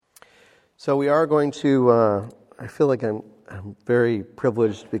So we are going to, I feel like I'm very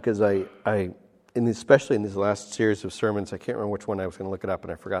privileged because especially in these last series of sermons, I can't remember which one I was going to look it up,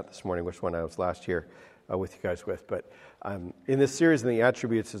 and I forgot this morning which one I was last year with you guys with. But in this series in the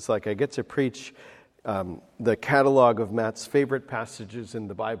attributes, it's like I get to preach the catalog of Matt's favorite passages in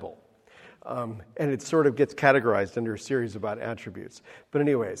the Bible. And it sort of gets categorized under a series about attributes. But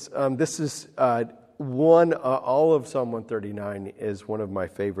anyways, this is all of Psalm 139 is one of my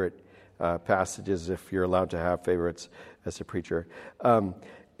favorite passages, if you're allowed to have favorites as a preacher.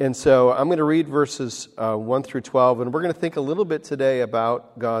 And so I'm going to read verses 1 through 12, and we're going to think a little bit today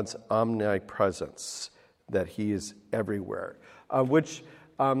about God's omnipresence, that He is everywhere, which,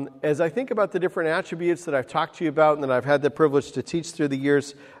 as I think about the different attributes that I've talked to you about and that I've had the privilege to teach through the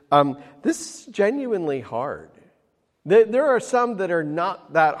years, this is genuinely hard. There are some that are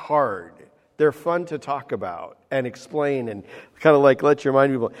not that hard. They're fun to talk about and explain and kind of like let your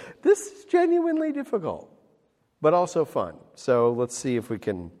mind be blown. This is genuinely difficult, but also fun. So let's see if we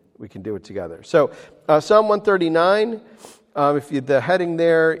can do it together. So Psalm 139, the heading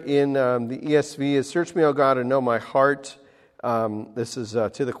there in the ESV is "Search me, O God, and know my heart." This is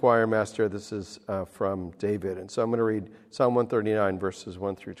to the choir master. This is from David. And so I'm going to read Psalm 139, verses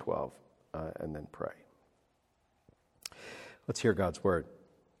 1 through 12, and then pray. Let's hear God's word.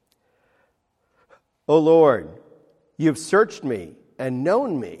 O Lord, you've searched me and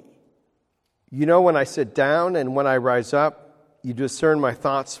known me. You know when I sit down and when I rise up. You discern my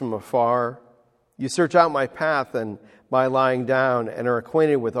thoughts from afar. You search out my path and my lying down and are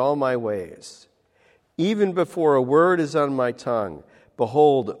acquainted with all my ways. Even before a word is on my tongue,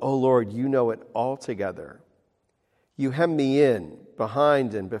 behold, O Lord, you know it altogether. You hem me in,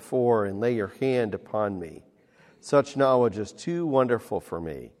 behind and before, and lay your hand upon me. Such knowledge is too wonderful for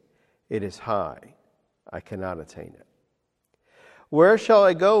me. It is high. I cannot attain it. Where shall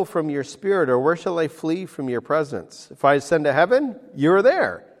I go from your spirit, or where shall I flee from your presence? If I ascend to heaven, you are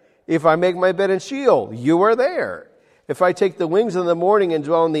there. If I make my bed in Sheol, you are there. If I take the wings of the morning and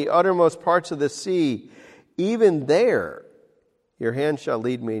dwell in the uttermost parts of the sea, even there your hand shall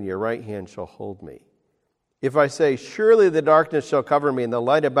lead me and your right hand shall hold me. If I say, surely the darkness shall cover me and the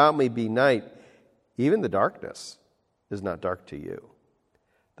light about me be night, even the darkness is not dark to you.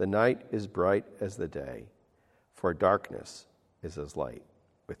 The night is bright as the day, for darkness is as light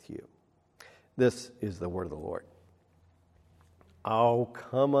with you. This is the word of the Lord. Oh,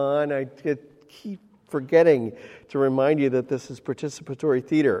 come on. I keep forgetting to remind you that this is participatory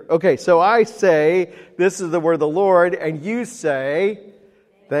theater. Okay, so I say, this is the word of the Lord, and you say,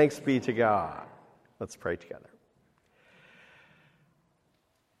 thanks be to God. Let's pray together.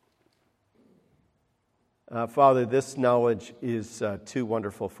 Father, this knowledge is too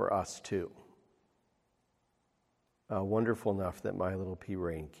wonderful for us too. Wonderful enough that my little pea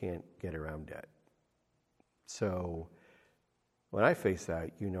brain can't get around it. So when I face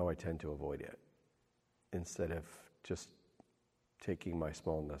that, I tend to avoid it instead of just taking my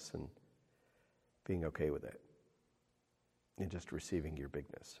smallness and being okay with it and just receiving your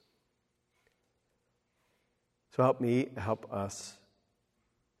bigness. So help us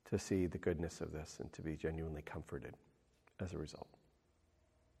to see the goodness of this and to be genuinely comforted as a result.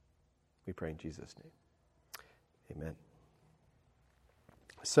 We pray in Jesus' name. Amen.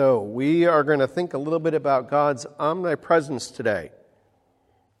 So we are going to think a little bit about God's omnipresence today,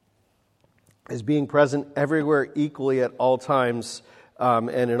 as being present everywhere equally at all times and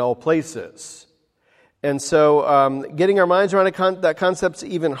in all places. And so getting our minds around that concept's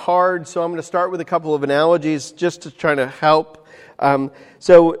even hard, so I'm going to start with a couple of analogies just to try to help.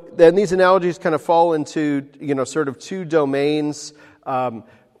 So then these analogies kind of fall into, sort of two domains.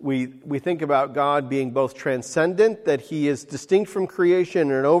 We think about God being both transcendent, that He is distinct from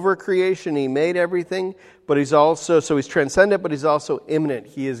creation and over creation. He made everything, but He's transcendent, but He's also immanent.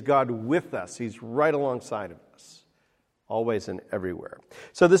 He is God with us. He's right alongside of us, always and everywhere.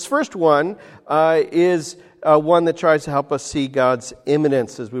 So this first one is one that tries to help us see God's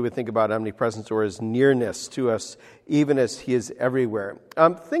immanence, as we would think about omnipresence, or His nearness to us, even as He is everywhere.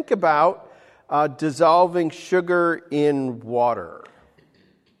 Think about dissolving sugar in water.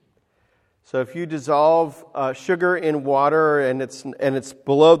 So if you dissolve sugar in water and it's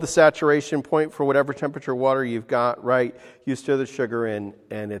below the saturation point for whatever temperature water you've got, right? You stir the sugar in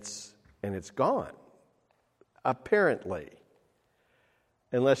and it's gone. Apparently.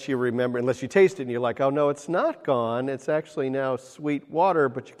 Unless you taste it and you're like, oh no, it's not gone. It's actually now sweet water,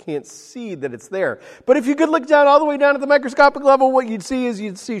 but you can't see that it's there. But if you could look down all the way down at the microscopic level, what you'd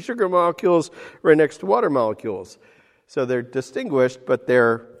see sugar molecules right next to water molecules. So they're distinguished, but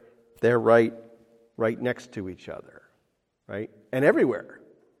they're right next to each other, right? And everywhere.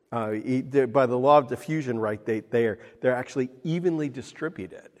 By the law of diffusion, right, they're actually evenly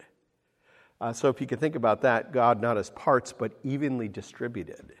distributed. So if you can think about that, God not as parts, but evenly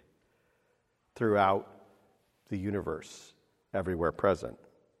distributed throughout the universe, everywhere present,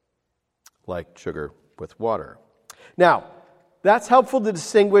 like sugar with water. Now, that's helpful to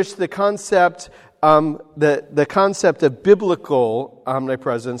distinguish the concept, the concept of biblical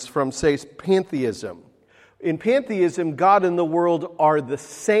omnipresence from, say, pantheism. In pantheism, God and the world are the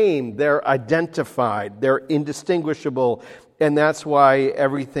same. They're identified. They're indistinguishable. And that's why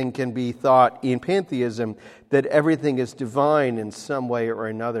everything can be thought in pantheism that everything is divine in some way or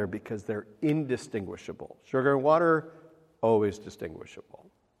another because they're indistinguishable. Sugar and water, always distinguishable.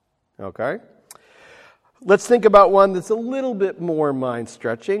 Okay? Let's think about one that's a little bit more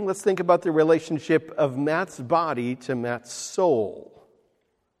mind-stretching. Let's think about the relationship of Matt's body to Matt's soul.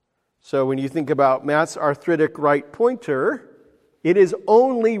 So when you think about Matt's arthritic right pointer, it is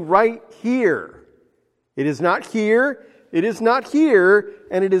only right here. It is not here, it is not here,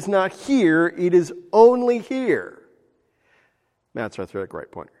 and it is not here. It is only here. Matt's arthritic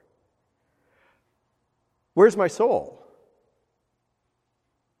right pointer. Where's my soul?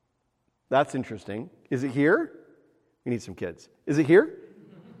 That's interesting. Is it here? We need some kids. Is it here?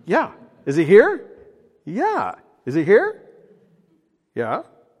 Yeah. Is it here? Yeah. Is it here? Yeah.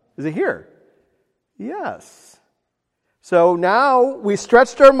 Is it here? Yes. So now we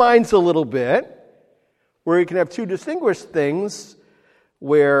stretched our minds a little bit, where we can have two distinguished things,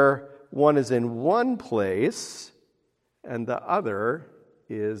 where one is in one place and the other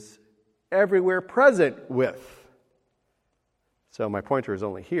is everywhere present with. So my pointer is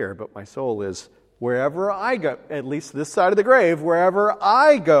only here, but my soul is wherever I go, at least this side of the grave, wherever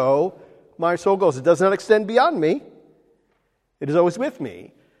I go, my soul goes. It does not extend beyond me. It is always with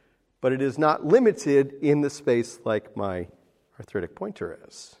me, but it is not limited in the space like my arthritic pointer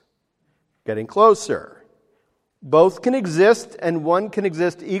is. Getting closer. Both can exist, and one can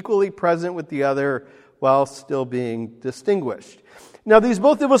exist equally present with the other while still being distinguished. Now, these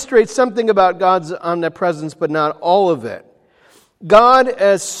both illustrate something about God's omnipresence, but not all of it. God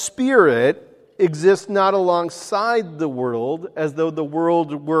as spirit exists not alongside the world as though the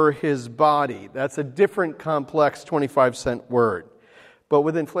world were his body. That's a different complex 25-cent word. But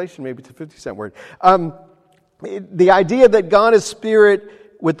with inflation, maybe it's a 50-cent word. The idea that God is spirit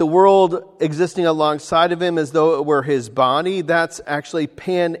with the world existing alongside of him as though it were his body, that's actually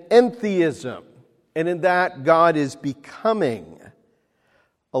panentheism. And in that, God is becoming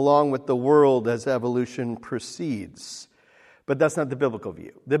along with the world as evolution proceeds. But that's not the biblical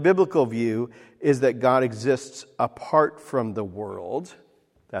view. The biblical view is that God exists apart from the world.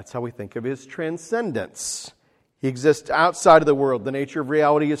 That's how we think of his transcendence. He exists outside of the world. The nature of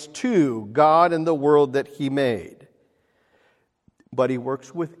reality is two, God and the world that he made. But he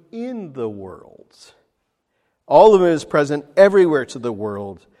works within the world. All of it is present everywhere to the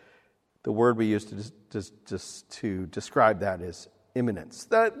world. The word we use to describe that is immanence.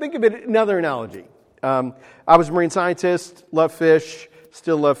 Think of it another analogy. I was a marine scientist, love fish,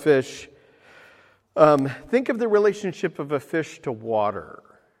 still love fish. Think of the relationship of a fish to water.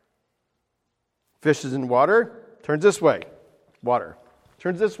 Fish is in water, turns this way, water.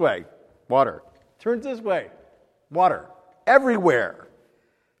 Turns this way, water. Turns this way, water. Everywhere.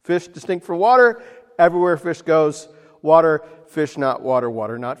 Fish distinct from water. Everywhere fish goes, water, fish not water,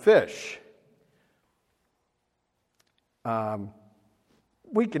 water not fish.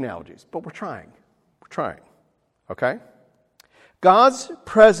 Weak analogies, but we're trying. We're trying. Okay? God's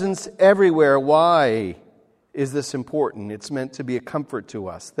presence everywhere. Why is this important? It's meant to be a comfort to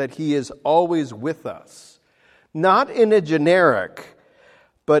us, that he is always with us. Not in a generic,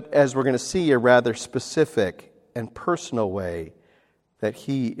 but as we're going to see, a rather specific and personal way, that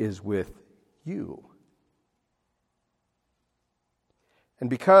he is with you. And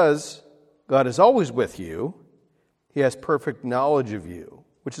because God is always with you, he has perfect knowledge of you,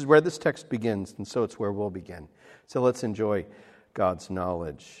 which is where this text begins, and so it's where we'll begin. So let's enjoy God's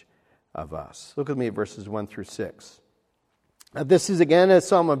knowledge of us. Look with me at verses 1 through 6. This is again a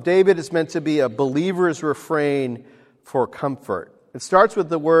Psalm of David. It's meant to be a believer's refrain for comfort. It starts with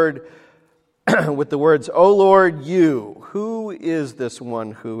the words, O Lord, you. Who is this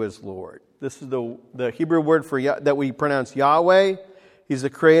one who is Lord? This is the Hebrew word for that we pronounce Yahweh. He's the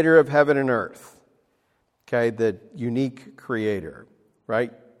creator of heaven and earth. Okay, the unique creator,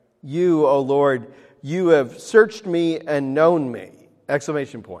 right? You, O Lord, you have searched me and known me.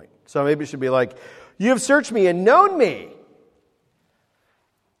 Exclamation point. So maybe it should be like, you have searched me and known me.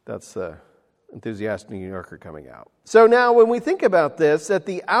 That's the enthusiastic New Yorker coming out. So now when we think about this, at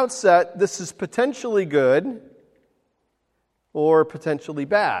the outset, this is potentially good, or potentially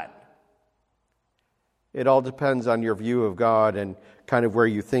bad. It all depends on your view of God and kind of where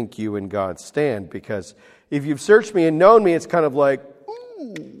you think you and God stand. Because if you've searched me and known me, it's kind of like,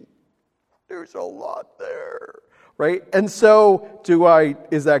 there's a lot there, right? And so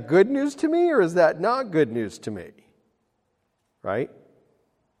is that good news to me or is that not good news to me? Right?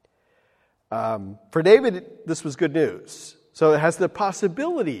 For David, this was good news. So it has the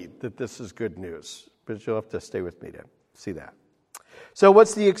possibility that this is good news. But you'll have to stay with me to see that. So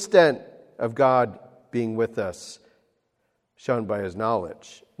what's the extent of God being with us, shown by his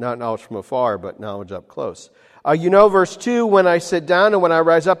knowledge? Not knowledge from afar, but knowledge up close. Verse 2, when I sit down and when I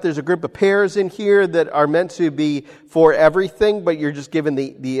rise up, there's a group of pairs in here that are meant to be for everything, but you're just given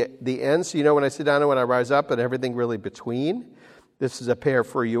the end. So when I sit down and when I rise up and everything really between. This is a pair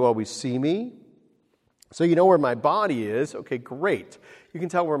for you always see me. So you know where my body is. Okay, great. You can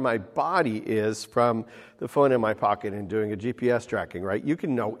tell where my body is from the phone in my pocket and doing a GPS tracking, right?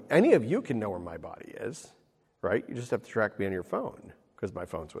 Any of you can know where my body is, right? You just have to track me on your phone because my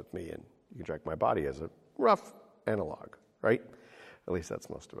phone's with me and you can track my body as a rough analog, right? At least that's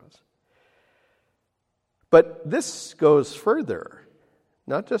most of us. But this goes further.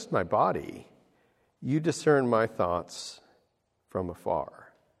 Not just my body. You discern my thoughts from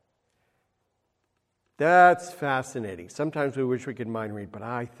afar. That's fascinating. Sometimes we wish we could mind read, but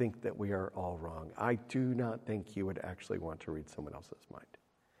I think that we are all wrong. I do not think you would actually want to read someone else's mind.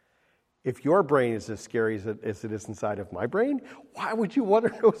 If your brain is as scary as it is inside of my brain, why would you want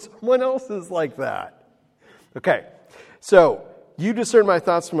to know someone else's like that? Okay, so you discern my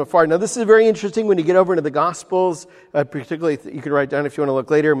thoughts from afar. Now, this is very interesting when you get over into the Gospels, particularly, you can write down if you want to look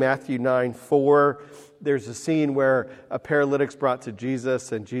later, Matthew 9:4. There's a scene where a paralytic's brought to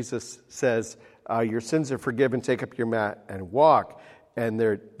Jesus, and Jesus says, your sins are forgiven, take up your mat and walk. And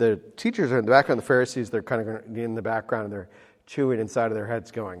the teachers are in the background, the Pharisees, they're kind of in the background, and they're chewing inside of their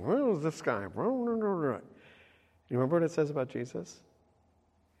heads going, well, this guy. You remember what it says about Jesus?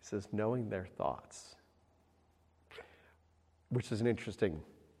 It says, knowing their thoughts. Which is an interesting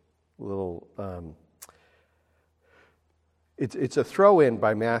little... It's a throw-in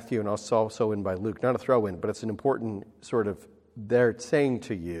by Matthew and also in by Luke. Not a throw-in, but it's an important sort of... They're saying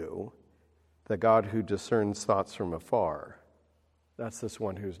to you, the God who discerns thoughts from afar, that's this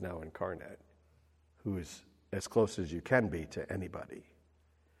one who's now incarnate, who's as close as you can be to anybody,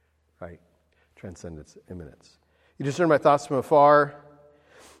 right? Transcendence, immanence. You discern my thoughts from afar.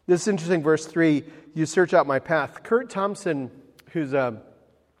 This is interesting, verse 3, you search out my path. Kurt Thompson, who's a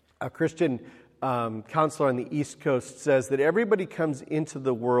Christian counselor on the East Coast, says that everybody comes into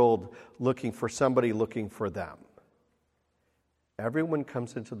the world looking for somebody looking for them. Everyone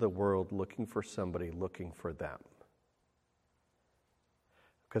comes into the world looking for somebody looking for them.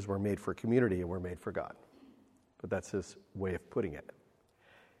 Because we're made for community and we're made for God. But that's his way of putting it.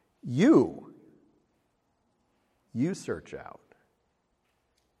 You search out.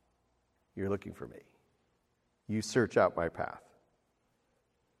 You're looking for me. You search out my path.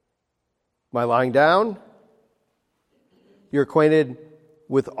 Am I lying down? You're acquainted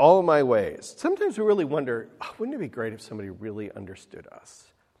with all my ways. Sometimes we really wonder, wouldn't it be great if somebody really understood us?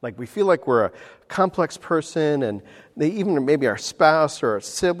 Like we feel like we're a complex person, and they even maybe our spouse or a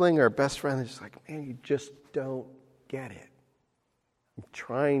sibling or a best friend, they're just like, man, you just don't get it. I'm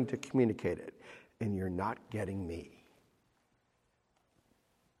trying to communicate it, and you're not getting me.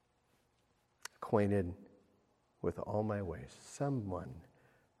 Acquainted with all my ways. Someone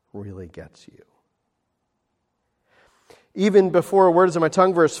really gets you. Even before words on my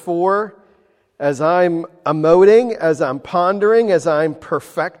tongue, verse 4, as I'm emoting, as I'm pondering, as I'm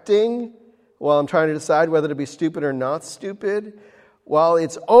perfecting, while I'm trying to decide whether to be stupid or not stupid, while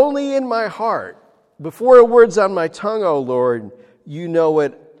it's only in my heart, before a word's on my tongue, O Lord, you know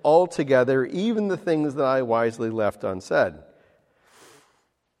it altogether, even the things that I wisely left unsaid.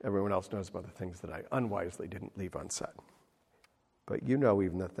 Everyone else knows about the things that I unwisely didn't leave unsaid. But you know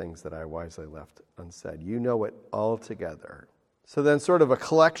even the things that I wisely left unsaid. You know it all together. So then sort of a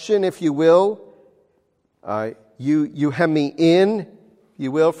collection, if you will. You hem me in,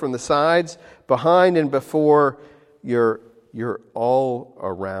 you will, from the sides, behind and before. You're all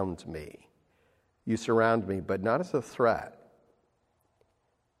around me. You surround me, but not as a threat.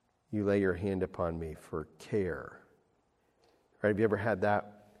 You lay your hand upon me for care. Right? Have you ever had that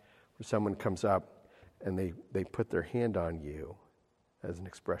where someone comes up and they put their hand on you as an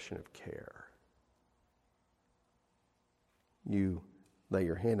expression of care? You lay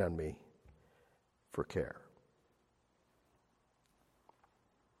your hand on me for care.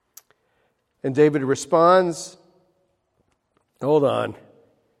 And David responds, hold on,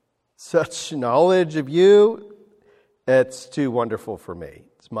 such knowledge of you, It's too wonderful for me.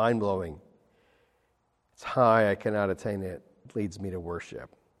 It's mind-blowing. It's high. I cannot attain it. It leads me to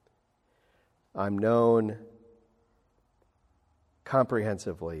worship. I'm known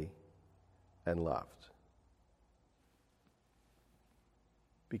comprehensively and loved.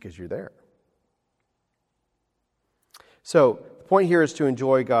 Because you're there. So, the point here is to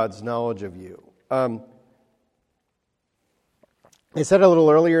enjoy God's knowledge of you. I said a little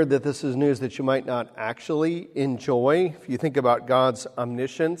earlier that this is news that you might not actually enjoy. If you think about God's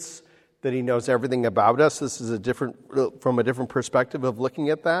omniscience, that He knows everything about us, this is from a different perspective of looking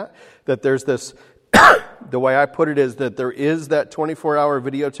at that. That there's this, the way I put it is that there is that 24-hour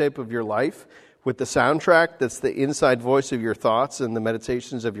videotape of your life with the soundtrack that's the inside voice of your thoughts and the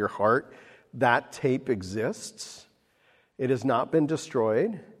meditations of your heart. That tape exists. It has not been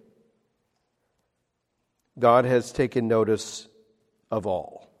destroyed. God has taken notice of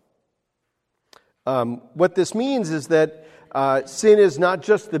all. What this means is that sin is not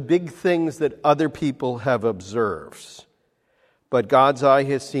just the big things that other people have observed, but God's eye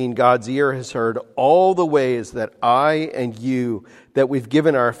has seen, God's ear has heard all the ways that I and you, that we've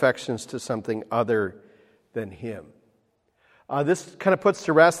given our affections to something other than Him. This kind of puts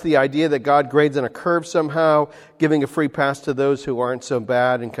to rest the idea that God grades on a curve somehow, giving a free pass to those who aren't so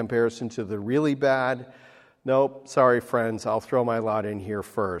bad in comparison to the really bad. Nope, sorry friends, I'll throw my lot in here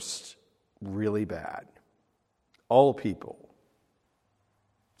first. Really bad. All people,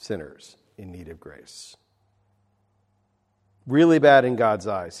 sinners in need of grace. Really bad in God's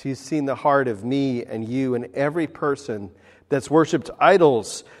eyes. He's seen the heart of me and you and every person that's worshipped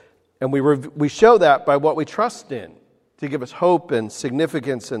idols. And we show that by what we trust in to give us hope and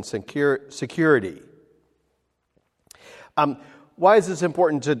significance and security. Why is this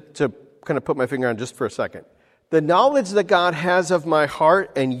important to kind of put my finger on just for a second? The knowledge that God has of my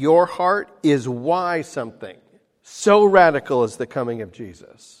heart and your heart is why something so radical as the coming of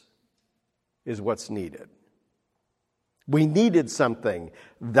Jesus is what's needed. We needed something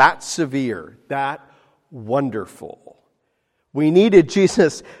that severe, that wonderful. We needed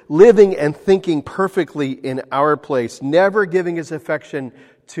Jesus living and thinking perfectly in our place, never giving His affection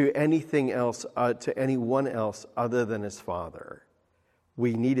to anything else, to anyone else other than His Father.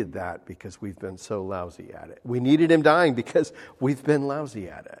 We needed that because we've been so lousy at it. We needed Him dying because we've been lousy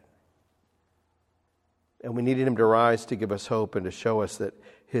at it. And we needed Him to rise to give us hope and to show us that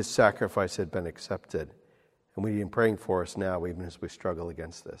His sacrifice had been accepted. And we need Him praying for us now, even as we struggle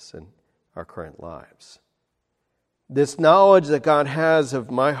against this in our current lives. This knowledge that God has of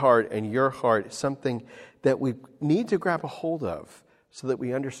my heart and your heart is something that we need to grab a hold of so that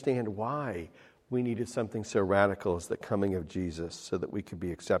we understand why we needed something so radical as the coming of Jesus so that we could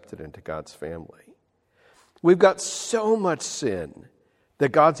be accepted into God's family. We've got so much sin that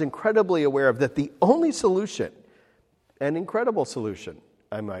God's incredibly aware of that the only solution, an incredible solution,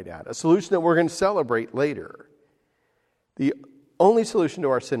 I might add, a solution that we're going to celebrate later, the only solution to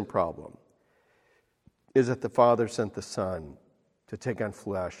our sin problem is that the Father sent the Son to take on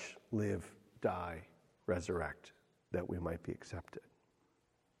flesh, live, die, resurrect, that we might be accepted.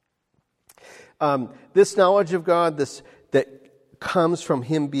 This knowledge of God, that comes from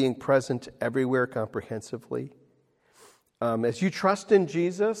Him being present everywhere comprehensively. As you trust in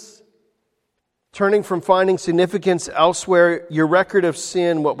Jesus, turning from finding significance elsewhere, your record of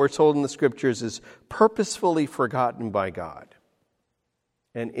sin, what we're told in the Scriptures, is purposefully forgotten by God.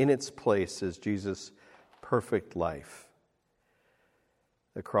 And in its place is Jesus' perfect life.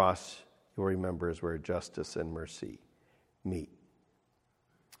 The cross, you'll remember, is where justice and mercy meet.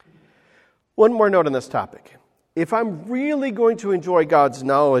 One more note on this topic. If I'm really going to enjoy God's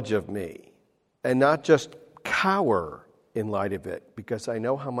knowledge of me and not just cower in light of it because I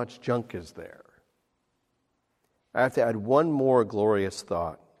know how much junk is there, I have to add one more glorious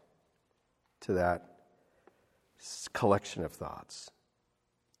thought to that collection of thoughts.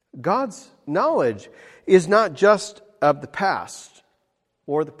 God's knowledge is not just of the past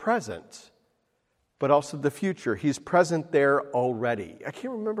or the present, but also the future. He's present there already. I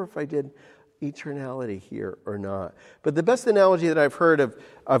can't remember if I did eternality here or not. But the best analogy that I've heard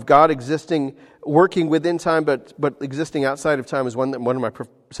of God existing, working within time, but existing outside of time is one of my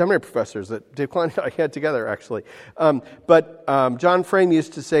seminary professors that Dave Klein and I had together, actually. John Frame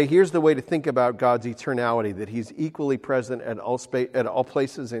used to say, here's the way to think about God's eternality, that He's equally present at all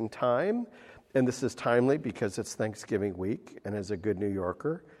places in time. And this is timely because it's Thanksgiving week. And as a good New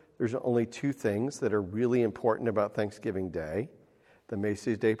Yorker, there's only two things that are really important about Thanksgiving Day: the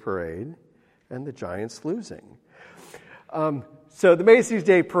Macy's Day Parade and the Giants losing. So the Macy's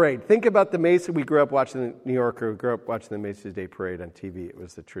Day Parade. Think about the Macy's. We grew up watching the New Yorker. We grew up watching the Macy's Day Parade on TV. It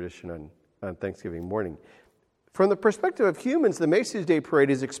was the tradition on Thanksgiving morning. From the perspective of humans, the Macy's Day Parade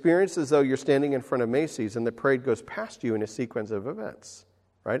is experienced as though you're standing in front of Macy's and the parade goes past you in a sequence of events,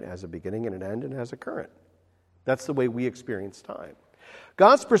 right? It has a beginning and an end and it has a current. That's the way we experience time.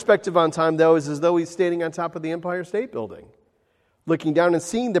 God's perspective on time, though, is as though he's standing on top of the Empire State Building, looking down and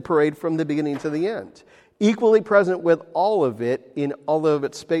seeing the parade from the beginning to the end, equally present with all of it in all of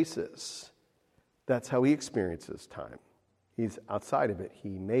its spaces. That's how he experiences time. He's outside of it. He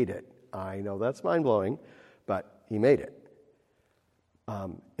made it. I know that's mind-blowing, but he made it.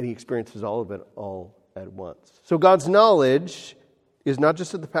 And he experiences all of it all at once. So God's knowledge is not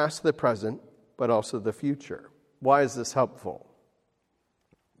just of the past to the present, but also the future. Why is this helpful?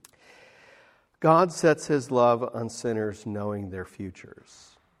 God sets his love on sinners knowing their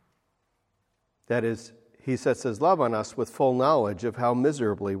futures. That is, he sets his love on us with full knowledge of how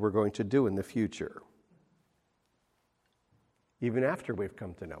miserably we're going to do in the future, even after we've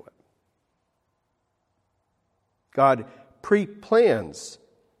come to know it. God pre-plans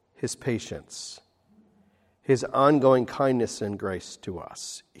his patience, his ongoing kindness and grace to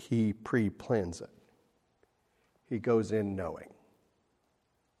us. He pre-plans it. He goes in knowing,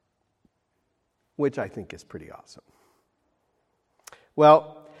 which I think is pretty awesome.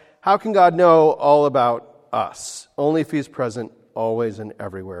 Well, how can God know all about us? Only if he's present always and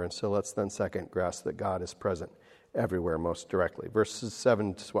everywhere. And so let's then second grasp that God is present everywhere most directly. Verses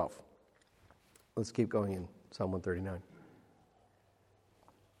 7 to 12. Let's keep going in Psalm 139.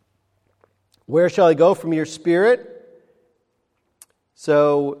 Where shall I go from your spirit?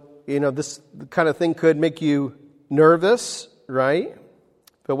 So, this kind of thing could make you nervous, right?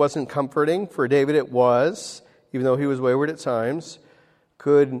 If it wasn't comforting, for David it was, even though he was wayward at times.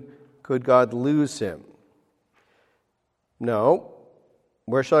 Could God lose him? No.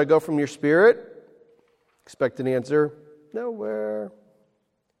 Where shall I go from your spirit? Expect an answer, nowhere.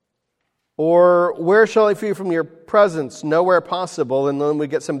 Or where shall I flee from your presence? Nowhere possible. And then we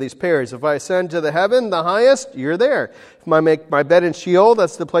get some of these pairs. If I ascend to the heaven, the highest, you're there. If I make my bed in Sheol,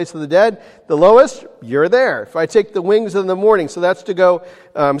 that's the place of the dead, the lowest, you're there. If I take the wings in the morning, so that's to go,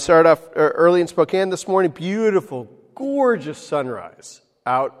 start off early in Spokane this morning, beautiful, gorgeous sunrise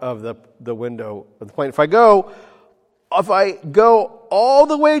out of the window of the plane. If I go all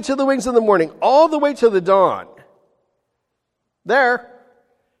the way to the wings in the morning, all the way to the dawn, there.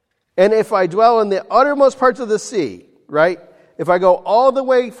 And if I dwell in the uttermost parts of the sea, right? If I go all the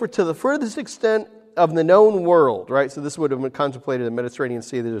way to the furthest extent of the known world, right? So this would have been contemplated in the Mediterranean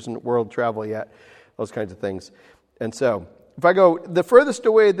Sea. There isn't world travel yet, those kinds of things. And so if I go the furthest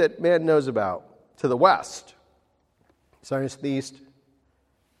away that man knows about, to the west, Sinus to the east,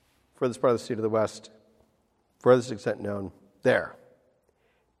 furthest part of the sea to the west, furthest extent known, there.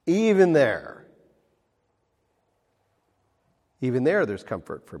 Even there, there's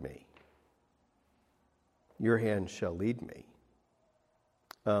comfort for me. Your hand shall lead me.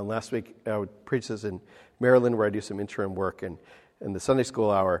 Last week, I would preach this in Maryland, where I do some interim work. And in the Sunday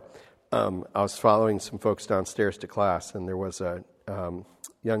school hour, I was following some folks downstairs to class, and there was a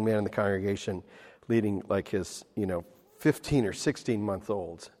young man in the congregation leading like his, 15 or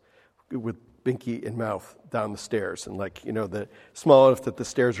 16-month-olds with binky in mouth down the stairs. And the small enough that the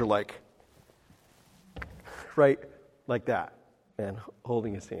stairs are right like that. And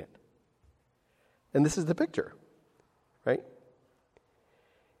holding his hand. And this is the picture, right?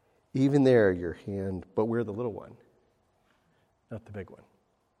 Even there, your hand, but we're the little one, not the big one.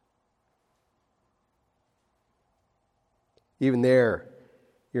 Even there,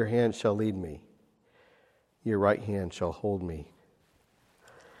 your hand shall lead me. Your right hand shall hold me.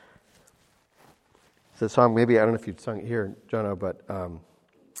 It's a song, maybe, I don't know if you've sung it here, Jono, but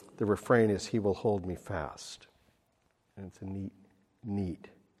the refrain is, he will hold me fast. And it's a neat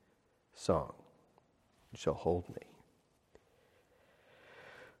song. You shall hold me.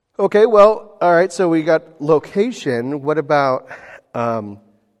 Okay, well, all right, so we got location. What about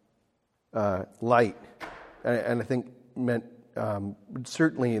light? And I think meant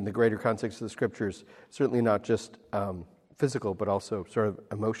certainly in the greater context of the Scriptures, certainly not just physical, but also sort of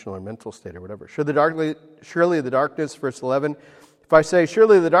emotional or mental state or whatever. Surely the darkness, verse 11, if I say,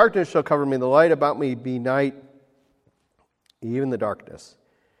 surely the darkness shall cover me, the light about me be night, even the darkness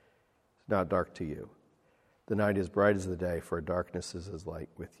is not dark to you. The night is bright as the day, for darkness is as light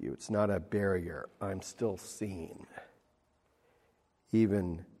with you. It's not a barrier. I'm still seen.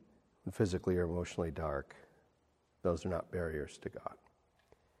 Even when physically or emotionally dark, those are not barriers to God.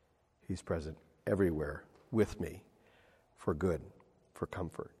 He's present everywhere with me for good, for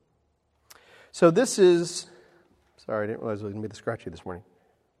comfort. So this is, sorry, I didn't realize I was going to be the scratchy this morning.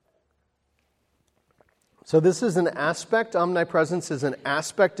 So this is an aspect, omnipresence is an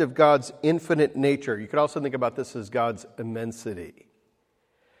aspect of God's infinite nature. You could also think about this as God's immensity.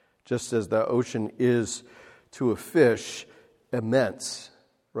 Just as the ocean is to a fish immense,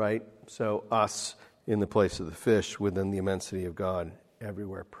 right? So us in the place of the fish within the immensity of God,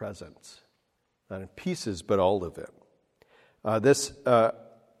 everywhere present. Not in pieces, but all of it. This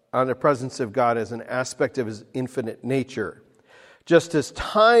omnipresence of God is an aspect of his infinite nature. Just as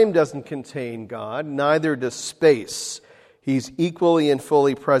time doesn't contain God, neither does space. He's equally and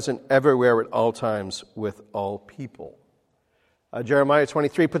fully present everywhere at all times with all people. Jeremiah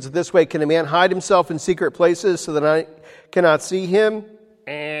 23 puts it this way: can a man hide himself in secret places so that I cannot see him?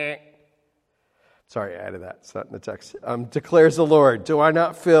 Sorry, I added that. It's not in the text. Declares the Lord. Do I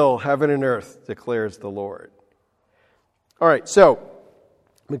not fill heaven and earth? Declares the Lord. All right, so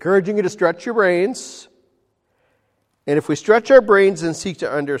I'm encouraging you to stretch your brains. And if we stretch our brains and seek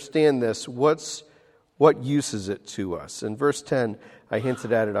to understand this, what use is it to us? In verse 10, I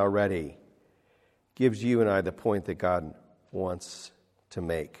hinted at it already, gives you and I the point that God wants to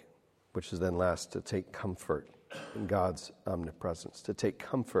make, which is then last, to take comfort in God's omnipresence, to take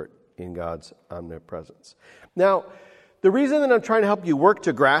comfort in God's omnipresence. Now, the reason that I'm trying to help you work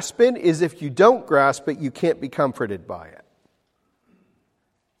to grasp it is if you don't grasp it, you can't be comforted by it.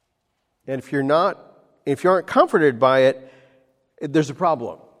 And if you aren't comforted by it, there's a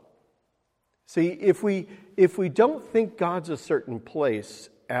problem. See, if we don't think God's a certain place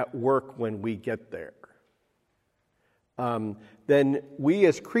at work when we get there, then we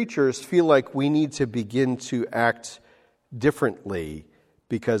as creatures feel like we need to begin to act differently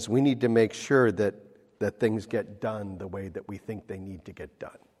because we need to make sure that things get done the way that we think they need to get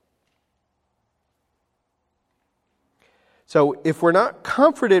done. So if we're not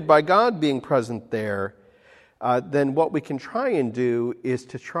comforted by God being present there, then what we can try and do is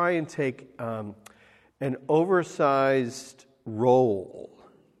to try and take an oversized role.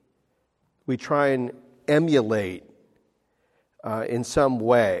 We try and emulate in some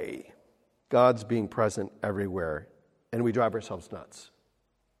way God's being present everywhere, and we drive ourselves nuts.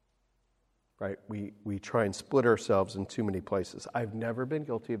 Right? We try and split ourselves in too many places. I've never been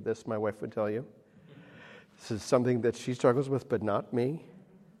guilty of this, my wife would tell you. This is something that she struggles with, but not me.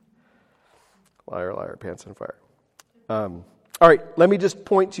 Liar, liar, pants on fire. All right, let me just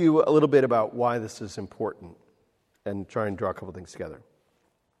point to you a little bit about why this is important and try and draw a couple things together.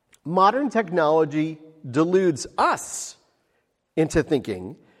 Modern technology deludes us into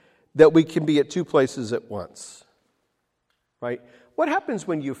thinking that we can be at two places at once. Right? What happens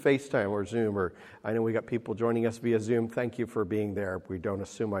when you FaceTime or Zoom, or I know we got people joining us via Zoom. Thank you for being there. We don't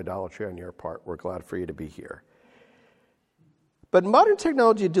assume idolatry on your part. We're glad for you to be here. But modern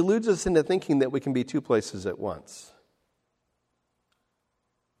technology deludes us into thinking that we can be two places at once.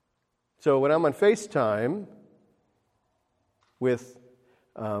 So when I'm on FaceTime with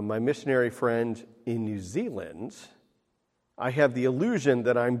my missionary friend in New Zealand, I have the illusion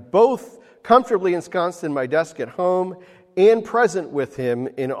that I'm both comfortably ensconced in my desk at home and present with him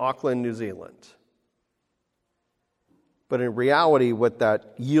in Auckland, New Zealand. But in reality, what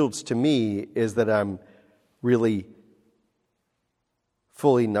that yields to me is that I'm really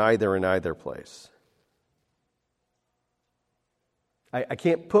fully neither in either place. I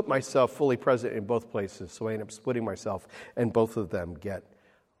can't put myself fully present in both places, so I end up splitting myself, and both of them get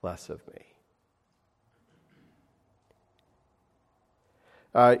less of me.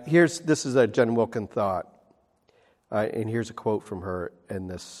 This is a Jen Wilkin thought, and here's a quote from her in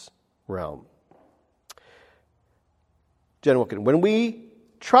this realm. Jen Wilkin: when we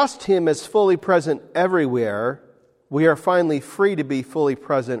trust him as fully present everywhere, we are finally free to be fully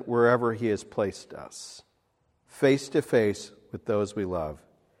present wherever he has placed us, face to face with those we love,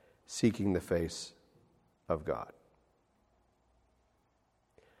 seeking the face of God.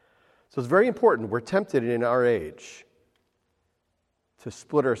 So it's very important. We're tempted in our age to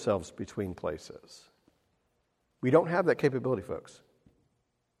split ourselves between places. We don't have that capability, folks.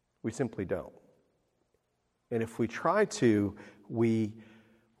 We simply don't. And if we try to, we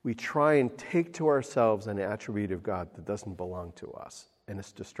try and take to ourselves an attribute of God that doesn't belong to us, and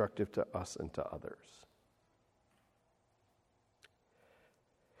it's destructive to us and to others.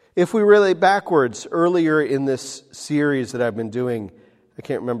 If we relate backwards, earlier in this series that I've been doing, I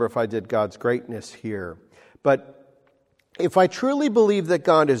can't remember if I did God's greatness here, but if I truly believe that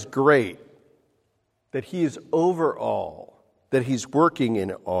God is great, that he is over all, that he's working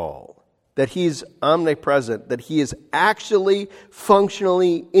in all, that he's omnipresent, that he is actually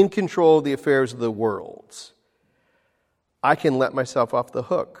functionally in control of the affairs of the world, I can let myself off the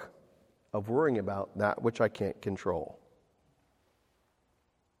hook of worrying about that which I can't control.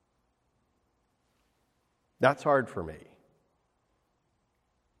 That's hard for me.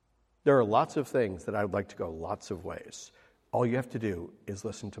 There are lots of things that I would like to go lots of ways. All you have to do is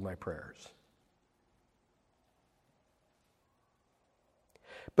listen to my prayers.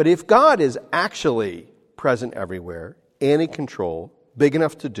 But if God is actually present everywhere and in control, big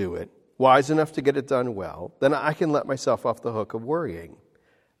enough to do it, wise enough to get it done well, then I can let myself off the hook of worrying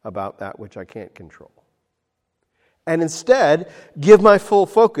about that which I can't control. And instead, give my full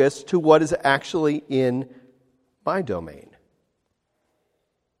focus to what is actually in my domain.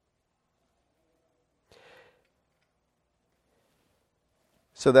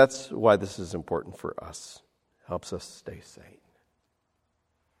 So that's why this is important for us. Helps us stay sane.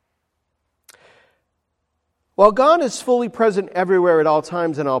 While God is fully present everywhere at all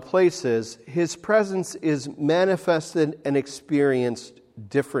times and all places, His presence is manifested and experienced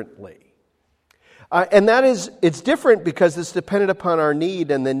differently. And that is, it's different because it's dependent upon our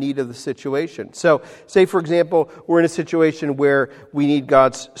need and the need of the situation. So, say for example, we're in a situation where we need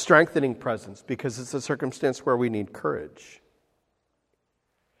God's strengthening presence because it's a circumstance where we need courage.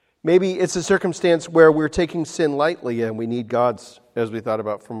 Maybe it's a circumstance where we're taking sin lightly and we need God's, as we thought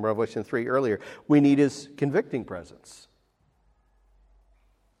about from Revelation 3 earlier, we need His convicting presence.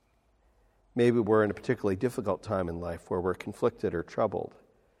 Maybe we're in a particularly difficult time in life where we're conflicted or troubled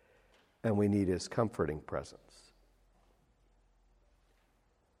and we need His comforting presence.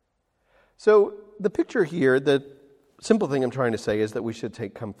 So the picture here, the simple thing I'm trying to say is that we should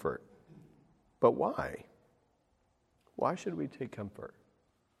take comfort. But why? Why should we take comfort?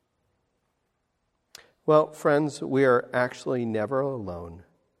 Well, friends, we are actually never alone,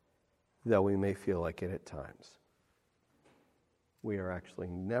 though we may feel like it at times. We are actually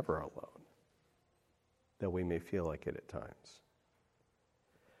never alone, though we may feel like it at times.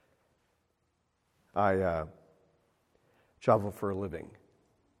 I travel for a living.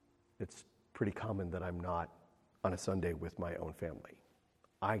 It's pretty common that I'm not on a Sunday with my own family.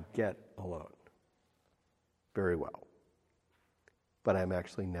 I get alone very well, but I'm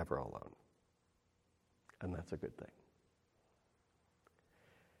actually never alone. And that's a good thing.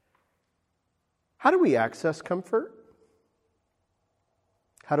 How do we access comfort?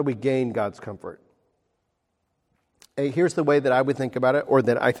 How do we gain God's comfort? Here's the way that I would think about it, or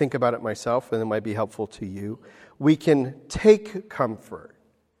that I think about it myself, and it might be helpful to you. We can take comfort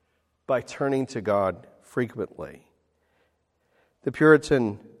by turning to God frequently. The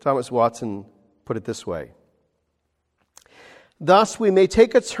Puritan Thomas Watson put it this way: thus, we may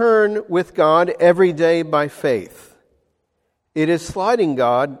take a turn with God every day by faith. It is slighting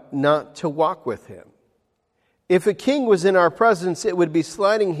God not to walk with Him. If a king was in our presence, it would be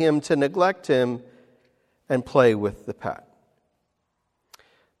slighting Him to neglect Him and play with the pet.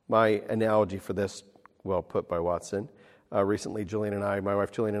 My analogy for this, well put by Watson. Recently, my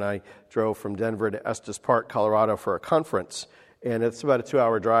wife Julian and I drove from Denver to Estes Park, Colorado for a conference. And it's about a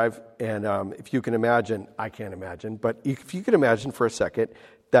 2-hour drive, and if you can imagine, I can't imagine, but if you can imagine for a second,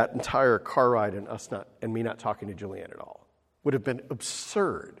 that entire car ride and me not talking to Julianne at all would have been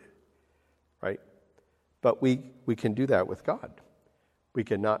absurd, right? But we can do that with God. We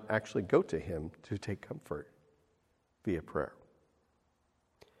cannot actually go to Him to take comfort via prayer.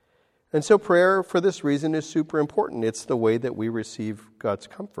 And so prayer, for this reason, is super important. It's the way that we receive God's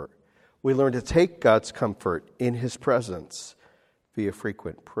comfort. We learn to take God's comfort in His presence via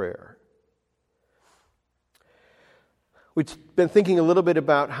frequent prayer. We've been thinking a little bit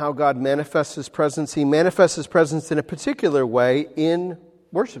about how God manifests His presence. He manifests His presence in a particular way in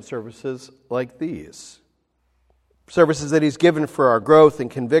worship services like these. Services that He's given for our growth and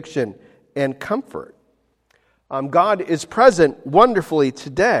conviction and comfort. God is present wonderfully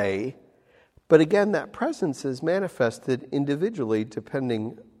today, but again, that presence is manifested individually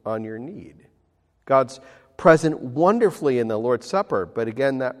depending on your need. God's present wonderfully in the Lord's Supper, but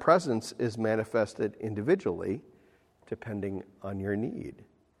again, that presence is manifested individually depending on your need.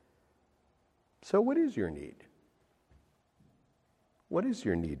 So what is your need? What is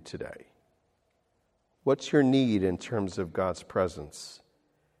your need today? What's your need in terms of God's presence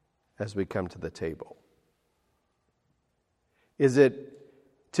as we come to the table? Is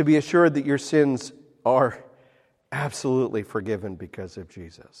it to be assured that your sins are absolutely forgiven because of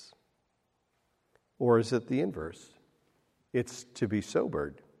Jesus? Or is it the inverse? It's to be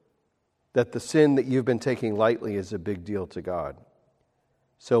sobered, that the sin that you've been taking lightly is a big deal to God.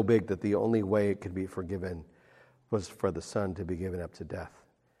 So big that the only way it could be forgiven was for the Son to be given up to death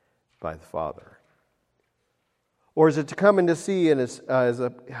by the Father. Or is it to come and to see, and as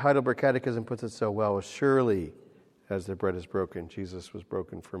the Heidelberg Catechism puts it so well, as surely as the bread is broken, Jesus was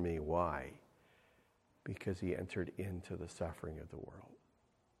broken for me. Why? Because He entered into the suffering of the world.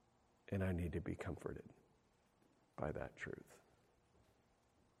 And I need to be comforted by that truth.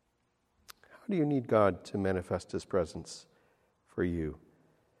 How do you need God to manifest his presence for you,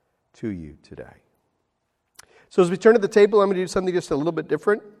 to you today? So as we turn to the table, I'm going to do something just a little bit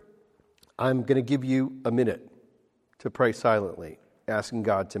different. I'm going to give you a minute to pray silently, asking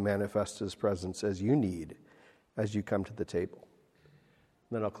God to manifest his presence as you need as you come to the table.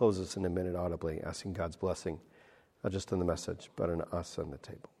 And then I'll close this in a minute audibly, asking God's blessing, not just on the message, but on us on the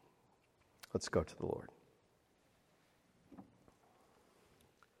table. Let's go to the Lord.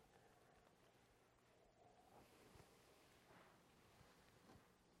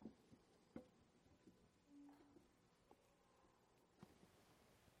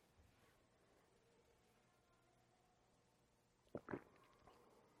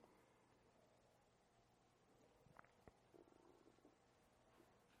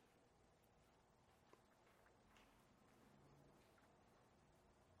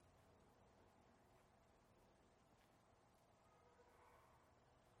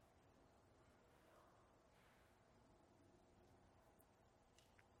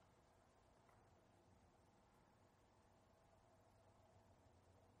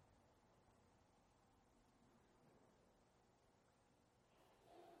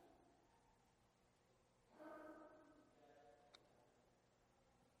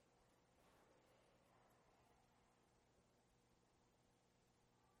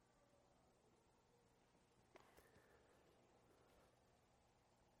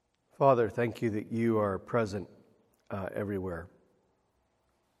 Father, thank you that you are present everywhere.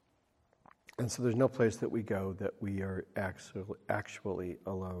 And so there's no place that we go that we are actually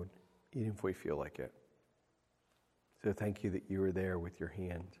alone, even if we feel like it. So thank you that you are there with your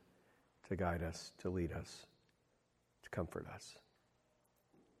hand to guide us, to lead us, to comfort us.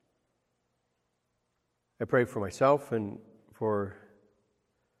 I pray for myself and for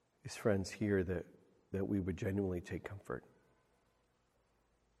these friends here that we would genuinely take comfort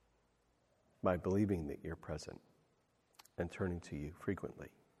by believing that you're present and turning to you frequently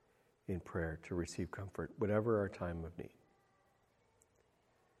in prayer to receive comfort, whatever our time of need.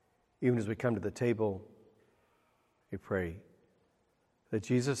 Even as we come to the table, we pray that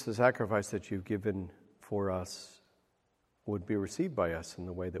Jesus, the sacrifice that you've given for us, would be received by us in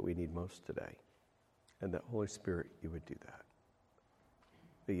the way that we need most today. And that, Holy Spirit, you would do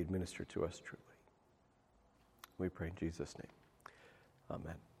that you'd minister to us truly. We pray in Jesus' name.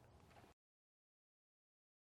 Amen.